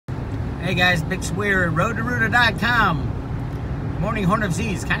Hey guys, Bix Weir, roadtoruta.com. Morning Horn of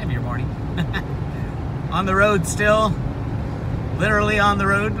Z's, kind of your morning. On the road still, literally on the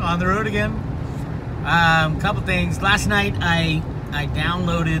road again. Couple things. Last night I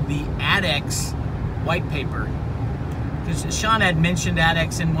downloaded the AdEx white paper. Because Sean had mentioned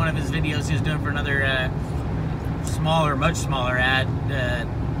AdEx in one of his videos he was doing for another much smaller ad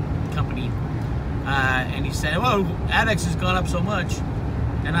company. And he said, "Whoa, AdEx has gone up so much."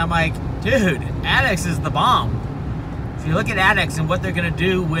 And I'm like, dude, AdEx is the bomb. If you look at AdEx and what they're going to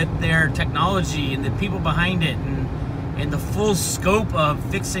do with their technology and the people behind it and the full scope of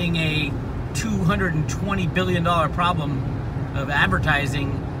fixing a $220 billion problem of advertising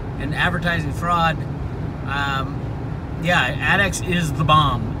and advertising fraud, yeah, AdEx is the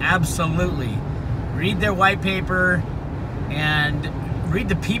bomb. Absolutely. Read their white paper and read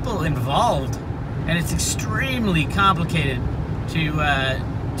the people involved. And it's extremely complicated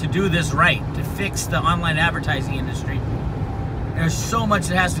to do this right, to fix the online advertising industry. There's so much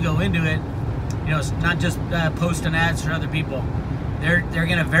that has to go into it. You know, it's not just posting ads for other people. They're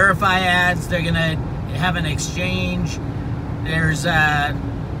going to verify ads. They're going to have an exchange. There's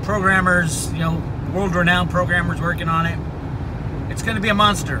programmers, you know, world-renowned programmers working on it. It's going to be a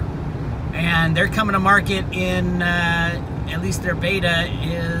monster. And they're coming to market in, at least their beta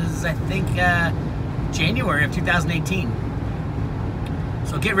is, I think, January of 2018.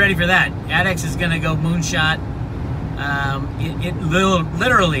 So get ready for that. AdEx is going to go moonshot. It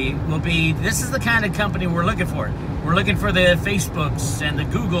literally will be, this is the kind of company we're looking for. We're looking for the Facebooks and the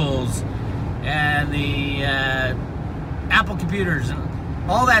Googles and the Apple computers and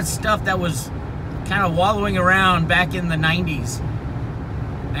all that stuff that was kind of wallowing around back in the 90s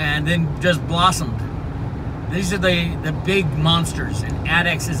and then just blossomed. These are the big monsters, and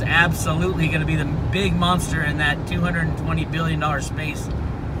AdEx is absolutely going to be the big monster in that $220 billion space.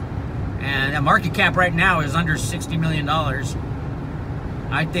 And the market cap right now is under $60 million.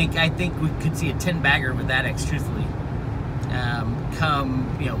 I think we could see a 10-bagger with AdEx, truthfully,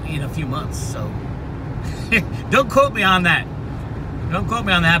 come, you know, in a few months. So don't quote me on that. Don't quote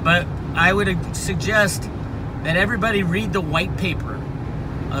me on that, but I would suggest that everybody read the white paper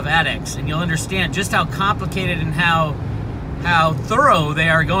of AdEx, and you'll understand just how complicated and how thorough they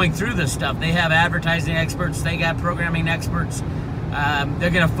are going through this stuff. They have advertising experts, they got programming experts. They're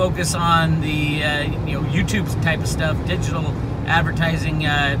going to focus on the you know, YouTube type of stuff, digital advertising,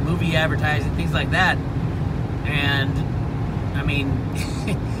 movie advertising, things like that. And I mean,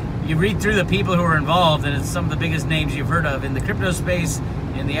 you read through the people who are involved, and it's some of the biggest names you've heard of in the crypto space,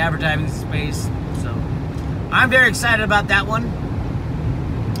 in the advertising space. So I'm very excited about that one.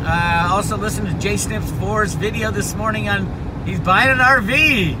 Also listened to J Snips 4's video this morning on, he's buying an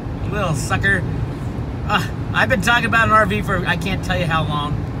RV, little sucker. I've been talking about an RV for I can't tell you how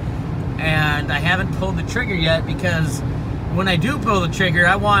long, and I haven't pulled the trigger yet, because when I do pull the trigger,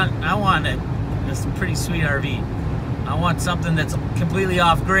 I want a pretty sweet RV. I want something that's completely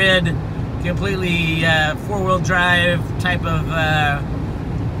off-grid, completely four-wheel drive type of.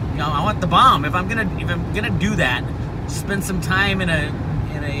 You know, I want the bomb. If I'm gonna do that, spend some time in a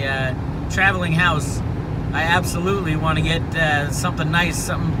traveling house, I absolutely want to get something nice,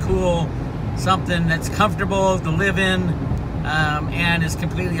 something cool, something that's comfortable to live in, and is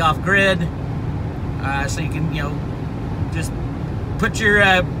completely off-grid, so you can, you know, just put your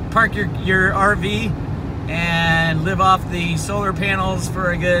park your RV and live off the solar panels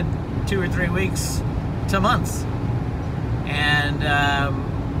for a good 2 or 3 weeks to months. And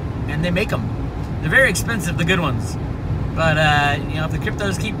they make them. They're very expensive, the good ones. But, you know, if the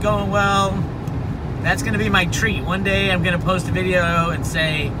cryptos keep going well, that's going to be my treat. One day I'm going to post a video and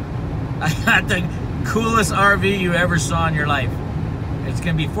say, I got the coolest RV you ever saw in your life. It's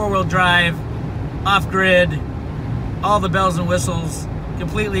going to be four-wheel drive, off-grid, all the bells and whistles,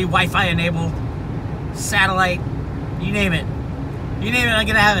 completely Wi-Fi enabled, satellite, you name it. You name it, I'm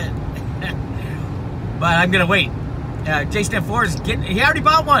going to have it. But I'm going to wait. J-Step4 is getting, he already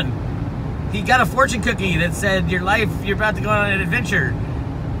bought one. He got a fortune cookie that said, your life, you're about to go on an adventure.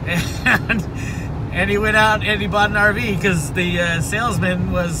 And he went out and he bought an RV because the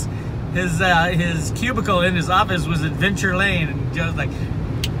salesman was, his cubicle in his office was Adventure Lane. And Joe's like,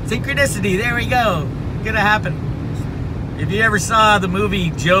 synchronicity, there we go. Gonna happen. If you ever saw the movie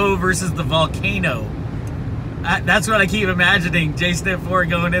Joe versus the Volcano, that's what I keep imagining J-Step4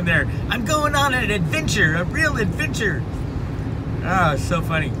 going in there. I'm going on an adventure, a real adventure. Oh, so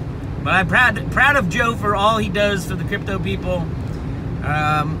funny. But I'm proud of Joe for all he does for the crypto people.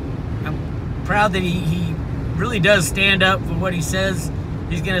 I'm proud that he really does stand up for what he says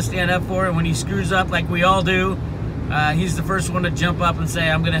he's going to stand up for. And when he screws up, like we all do, He's the first one to jump up and say,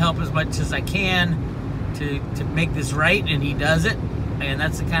 I'm going to help as much as I can to make this right, and he does it. And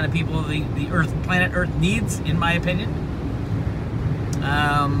that's the kind of people the planet Earth needs, in my opinion.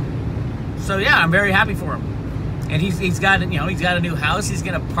 So yeah, I'm very happy for him. And he's got a new house. He's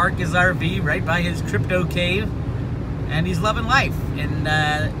going to park his RV right by his crypto cave, and he's loving life,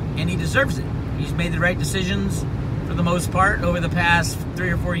 and he deserves it. He's made the right decisions for the most part over the past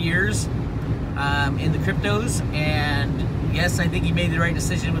 3 or 4 years in the cryptos. And yes, I think he made the right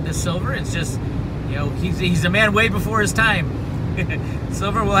decision with this silver. It's just, he's a man way before his time.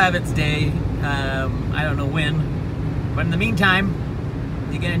 Silver will have its day. I don't know when, but in the meantime,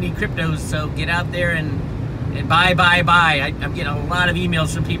 you're gonna need cryptos. So get out there and buy. I'm getting a lot of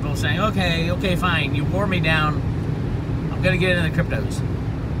emails from people saying, okay, fine, you wore me down. I'm gonna get into the cryptos.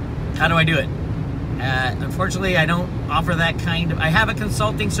 How do I do it? Unfortunately, I don't offer that kind of. I have a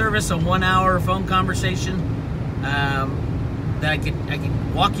consulting service, a 1-hour phone conversation that I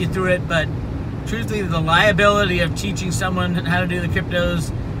can walk you through it, but truthfully, the liability of teaching someone how to do the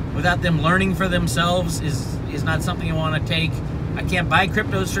cryptos without them learning for themselves is not something you want to take. I can't buy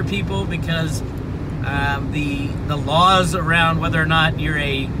cryptos for people because the laws around whether or not you're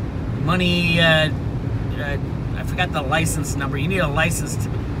a money, I forgot the license number. You need a license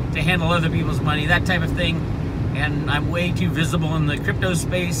to handle other people's money, that type of thing. And I'm way too visible in the crypto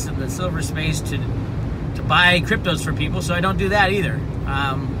space and the silver space to buy cryptos for people, so I don't do that either.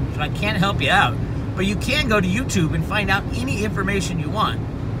 So I can't help you out. But you can go to YouTube and find out any information you want.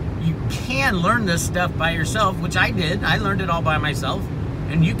 You can learn this stuff by yourself, which I did. I learned it all by myself,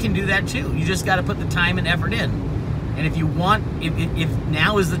 and you can do that too. You just got to put the time and effort in. And if you want, if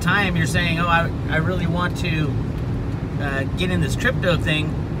now is the time you're saying, oh, I really want to get in this crypto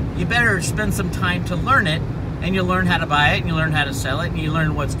thing, you better spend some time to learn it, and you'll learn how to buy it, and you learn how to sell it, and you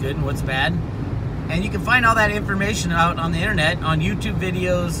learn what's good and what's bad. And you can find all that information out on the internet, on YouTube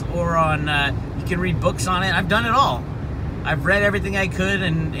videos, or on, you can read books on it. I've done it all. I've read everything I could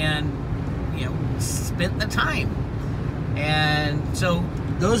and spent the time. And so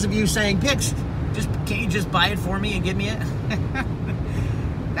those of you saying, Bix, can't you just buy it for me and give me it?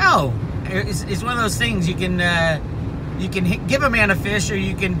 No, it's one of those things. You can give a man a fish, or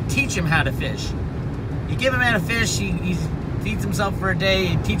you can teach him how to fish. You give a man a fish, he feeds himself for a day.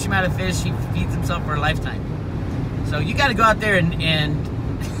 You teach him how to fish, he feeds himself for a lifetime. So you got to go out there and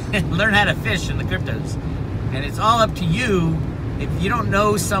learn how to fish in the cryptos. And it's all up to you. If you don't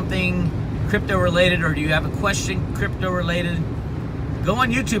know something crypto related, or do you have a question crypto related, go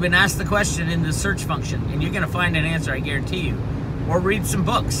on YouTube and ask the question in the search function, and you're going to find an answer, I guarantee you. Or read some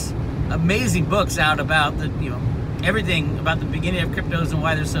books, amazing books out about everything about the beginning of cryptos and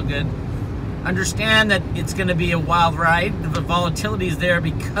why they're so good. Understand that it's going to be a wild ride. The volatility is there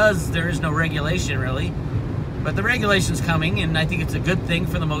because there is no regulation, really. But the regulation's coming, and I think it's a good thing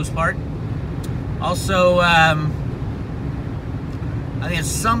for the most part. Also, I think at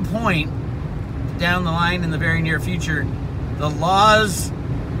some point down the line in the very near future, the laws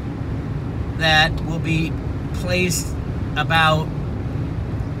that will be placed about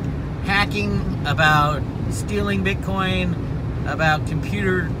hacking, about stealing Bitcoin, about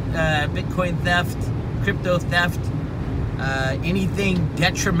computer Bitcoin theft, crypto theft, anything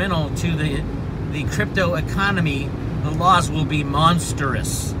detrimental to the crypto economy, the laws will be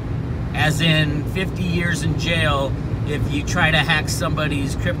monstrous. As in 50 years in jail if you try to hack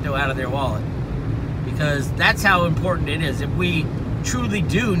somebody's crypto out of their wallet. Because that's how important it is. If we truly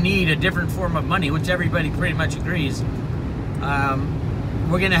do need a different form of money, which everybody pretty much agrees,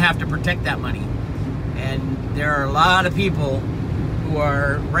 we're going to have to protect that money. And there are a lot of people who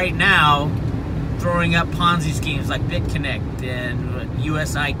are right now throwing up Ponzi schemes like BitConnect and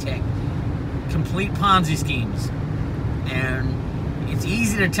USI Tech. Complete Ponzi schemes. And it's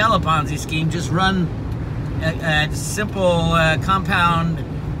easy to tell a Ponzi scheme. Just run a simple compound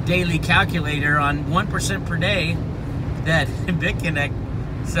daily calculator on 1% per day that BitConnect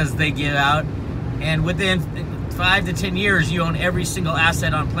says they give out, and within 5 to 10 years you own every single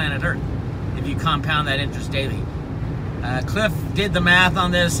asset on planet Earth if you compound that interest daily. Cliff did the math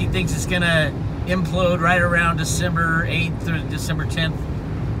on this. He thinks it's gonna implode right around December 8th or December 10th.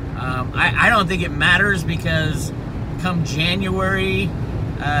 I don't think it matters, because come January,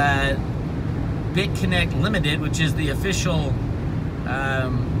 BitConnect Limited, which is the official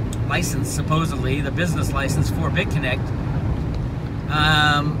license, supposedly, the business license for BitConnect,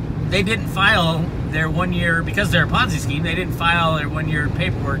 they didn't file their 1 year, because they're a Ponzi scheme, they didn't file their 1 year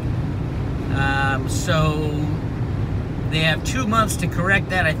paperwork. So they have 2 months to correct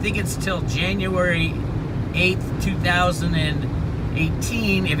that. I think it's till January 8th,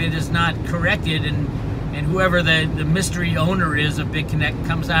 2018, if it is not corrected. And and whoever the mystery owner is of BitConnect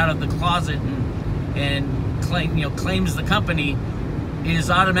comes out of the closet and claims the company, is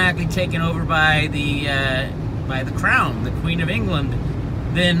automatically taken over by the Crown. The Queen of England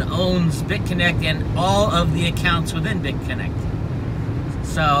then owns BitConnect and all of the accounts within BitConnect.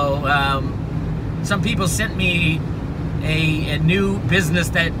 So some people sent me a new business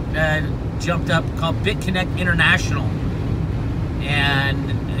that jumped up called BitConnect International,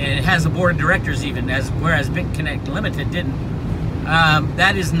 and it has a board of directors even, whereas BitConnect Limited didn't.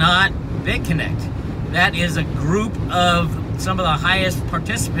 That is not BitConnect. That is a group of some of the highest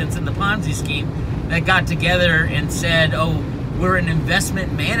participants in the Ponzi scheme that got together and said, oh, we're an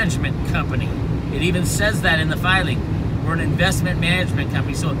investment management company. It even says that in the filing. We're an investment management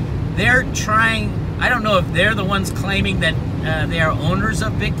company. So they're trying, I don't know if they're the ones claiming that they are owners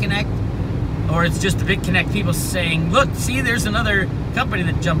of BitConnect, or it's just the BitConnect people saying, look, see, there's another company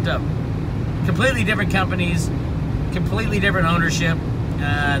that jumped up. Completely different companies, completely different ownership.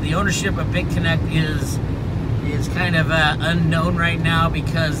 The ownership of BitConnect is kind of unknown right now,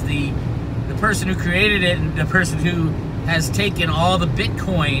 because the person who created it and the person who has taken all the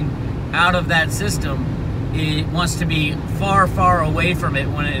Bitcoin out of that system, it wants to be far, far away from it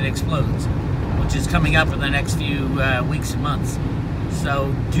when it explodes, which is coming up in the next few weeks and months.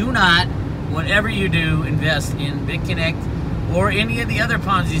 So do not, whatever you do, invest in BitConnect or any of the other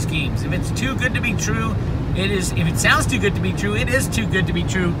Ponzi schemes. If it's too good to be true, it is. If it sounds too good to be true, it is too good to be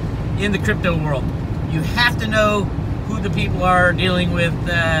true in the crypto world. You have to know who the people are dealing with,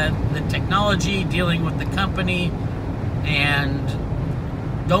 the technology, dealing with the company,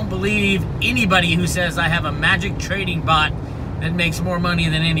 and don't believe anybody who says I have a magic trading bot that makes more money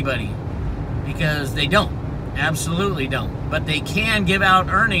than anybody, because they don't. Absolutely don't. But they can give out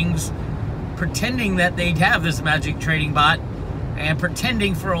earnings pretending that they have this magic trading bot, and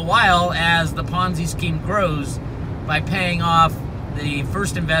pretending for a while as the Ponzi scheme grows by paying off the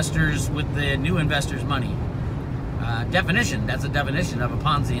first investors with the new investors' money. That's a definition of a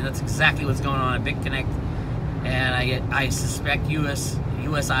Ponzi, and that's exactly what's going on at BitConnect. And I suspect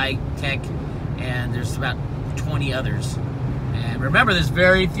USI Tech, and there's about 20 others. And remember, there's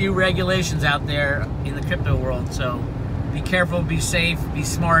very few regulations out there in the crypto world, so be careful, be safe, be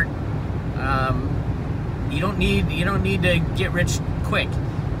smart. You don't need to get rich quick.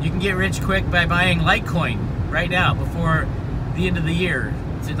 You can get rich quick by buying Litecoin right now before the end of the year.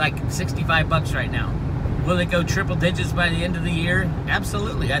 It's at like 65 bucks right now. Will it go triple digits by the end of the year?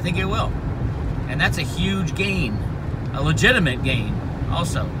 Absolutely, I think it will. And that's a huge gain, a legitimate gain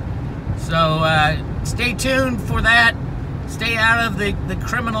also. So stay tuned for that. Stay out of the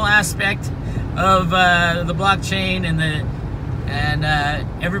criminal aspect of the blockchain, and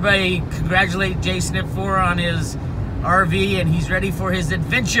everybody congratulate JSnip4 on his RV, and he's ready for his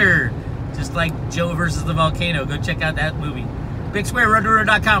adventure, just like Joe versus the volcano. Go check out that movie. Bix Weir,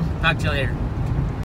 roadtoroad.com. Talk to you later.